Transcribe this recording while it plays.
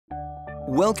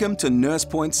Welcome to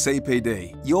Nursepoint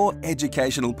CPD, your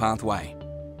educational pathway.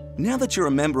 Now that you're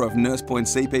a member of Nursepoint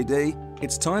CPD,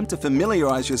 it's time to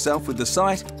familiarise yourself with the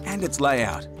site and its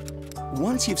layout.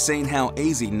 Once you've seen how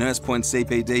easy Nursepoint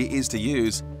CPD is to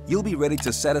use, you'll be ready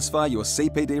to satisfy your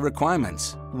CPD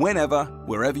requirements, whenever,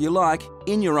 wherever you like,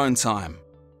 in your own time.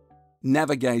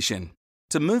 Navigation.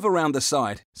 To move around the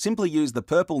site, simply use the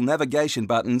purple navigation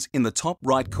buttons in the top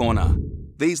right corner.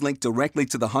 These link directly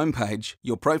to the home page,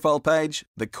 your profile page,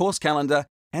 the course calendar,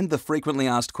 and the frequently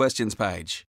asked questions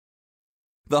page.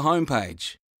 The home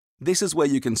page. This is where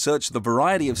you can search the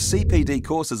variety of CPD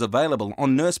courses available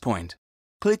on Nursepoint.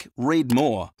 Click Read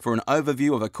More for an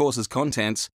overview of a course's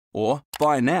contents, or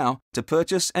Buy Now to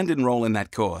purchase and enroll in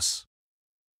that course.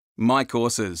 My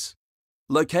Courses.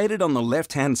 Located on the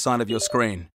left-hand side of your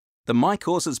screen, the My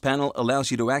Courses panel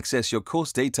allows you to access your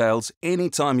course details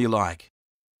anytime you like.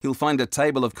 You'll find a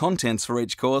table of contents for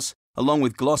each course, along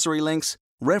with glossary links,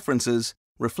 references,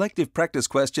 reflective practice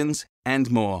questions,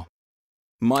 and more.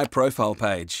 My Profile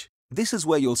page. This is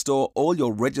where you'll store all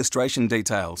your registration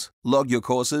details, log your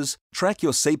courses, track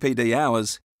your CPD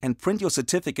hours, and print your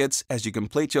certificates as you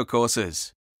complete your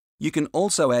courses. You can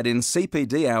also add in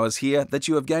CPD hours here that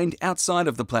you have gained outside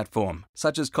of the platform,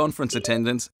 such as conference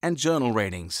attendance and journal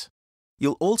readings.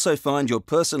 You'll also find your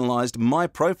personalised My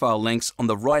Profile links on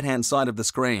the right-hand side of the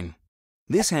screen.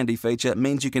 This handy feature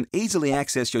means you can easily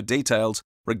access your details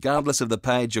regardless of the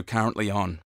page you're currently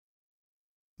on.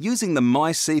 Using the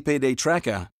My CPD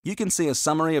tracker, you can see a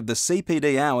summary of the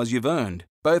CPD hours you've earned,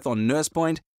 both on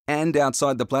Nursepoint and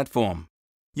outside the platform.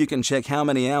 You can check how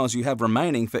many hours you have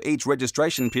remaining for each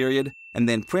registration period and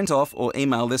then print off or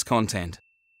email this content.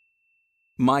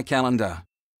 My Calendar.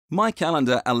 My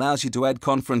Calendar allows you to add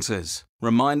conferences,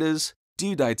 reminders,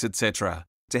 due dates, etc.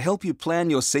 to help you plan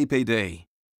your CPD.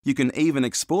 You can even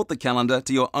export the calendar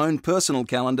to your own personal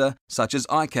calendar, such as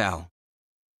iCal.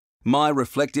 My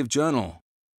Reflective Journal.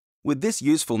 With this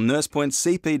useful Nursepoint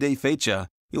CPD feature,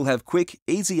 you'll have quick,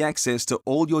 easy access to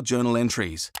all your journal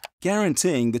entries,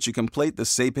 guaranteeing that you complete the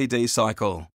CPD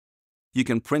cycle. You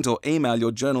can print or email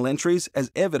your journal entries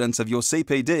as evidence of your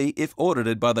CPD if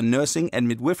audited by the Nursing and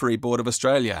Midwifery Board of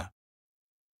Australia.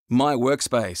 My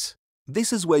Workspace.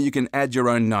 This is where you can add your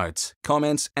own notes,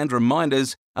 comments, and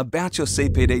reminders about your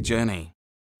CPD journey.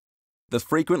 The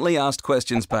Frequently Asked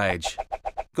Questions page.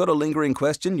 Got a lingering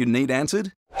question you need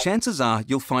answered? Chances are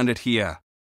you'll find it here.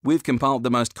 We've compiled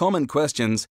the most common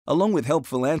questions along with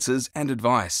helpful answers and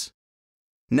advice.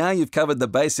 Now you've covered the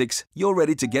basics, you're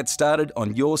ready to get started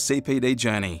on your CPD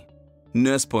journey.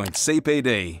 Nursepoint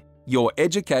CPD, your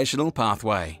educational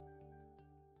pathway.